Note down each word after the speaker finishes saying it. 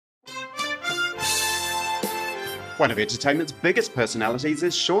One of entertainment's biggest personalities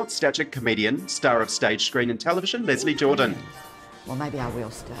is short-statured comedian, star of stage, screen and television, Leslie Jordan. Well, maybe I will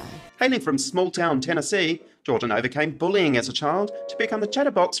stay. Hailing from small-town Tennessee, Jordan overcame bullying as a child to become the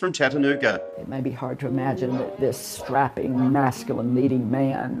chatterbox from Chattanooga. It may be hard to imagine that this strapping, masculine leading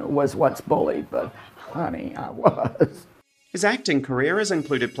man was once bullied, but honey, I was. His acting career has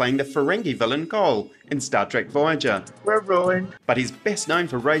included playing the Ferengi villain Cole in Star Trek Voyager. We're ruined. But he's best known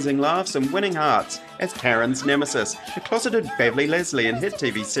for raising laughs and winning hearts as Karen's nemesis, the closeted Beverly Leslie in hit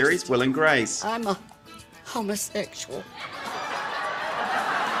TV series Will and Grace. I'm a homosexual.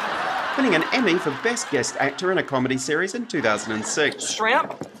 Winning an Emmy for Best Guest Actor in a Comedy Series in 2006.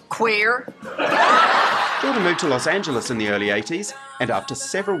 Shrimp, queer. Jordan moved to Los Angeles in the early 80s, and after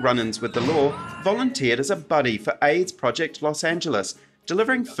several run-ins with the law, volunteered as a buddy for AIDS Project Los Angeles,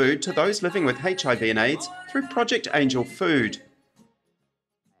 delivering food to those living with HIV and AIDS through Project Angel Food.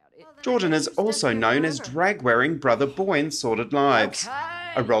 Jordan is also known as drag-wearing Brother Boy in Sordid Lives,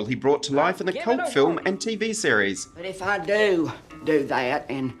 a role he brought to life in the cult film and TV series. But if I do that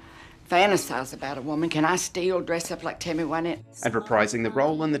and fantasize about a woman, can I still dress up like Tammy Wynette? And reprising the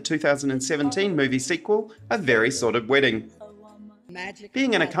role in the 2017 movie sequel, A Very Sordid Wedding.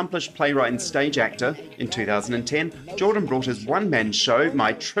 Being an accomplished playwright and stage actor, in 2010, Jordan brought his one-man show,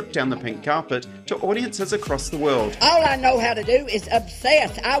 My Trip Down the Pink Carpet, to audiences across the world. All I know how to do is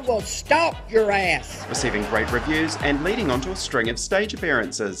obsess. I will stalk your ass. Receiving great reviews and leading on to a string of stage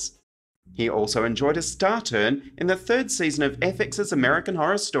appearances. He also enjoyed a star turn in the third season of FX's American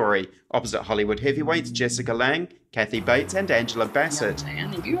Horror Story, opposite Hollywood heavyweights Jessica Lange, Kathy Bates and Angela Bassett.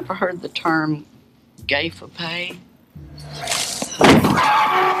 Have you ever heard the term gay for pay?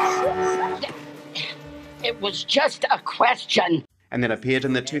 It was just a question. And then appeared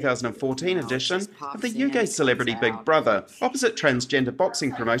in the 2014 edition of the UK celebrity Big Brother, opposite transgender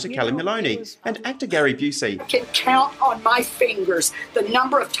boxing promoter Kelly Maloney and actor Gary Busey. I can count on my fingers the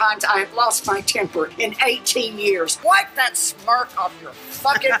number of times I have lost my temper in 18 years. Wipe that smirk off your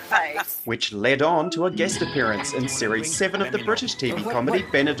fucking face. Which led on to a guest appearance in Series 7 of the British TV comedy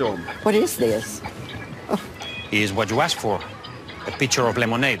Benidorm. What is this? Is what you asked for. A pitcher of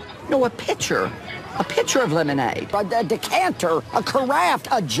lemonade. No, a pitcher. A pitcher of lemonade, a decanter, a carafe,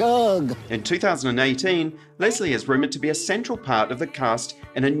 a jug. In 2018, Leslie is rumoured to be a central part of the cast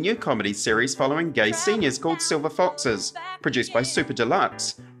in a new comedy series following gay seniors called Silver Foxes, produced by Super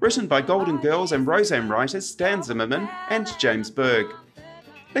Deluxe, written by Golden Girls and Roseanne writers Stan Zimmerman and James Berg.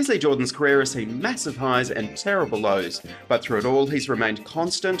 Leslie Jordan's career has seen massive highs and terrible lows, but through it all he's remained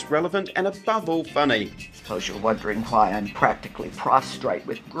constant, relevant and above all funny. Suppose you're wondering why I'm practically prostrate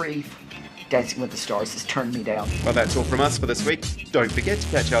with grief. Dancing with the Stars has turned me down. Well, that's all from us for this week. Don't forget to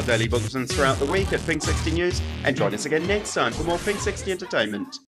catch our daily bulletins throughout the week at Pink 60 News and join us again next time for more Pink 60 entertainment.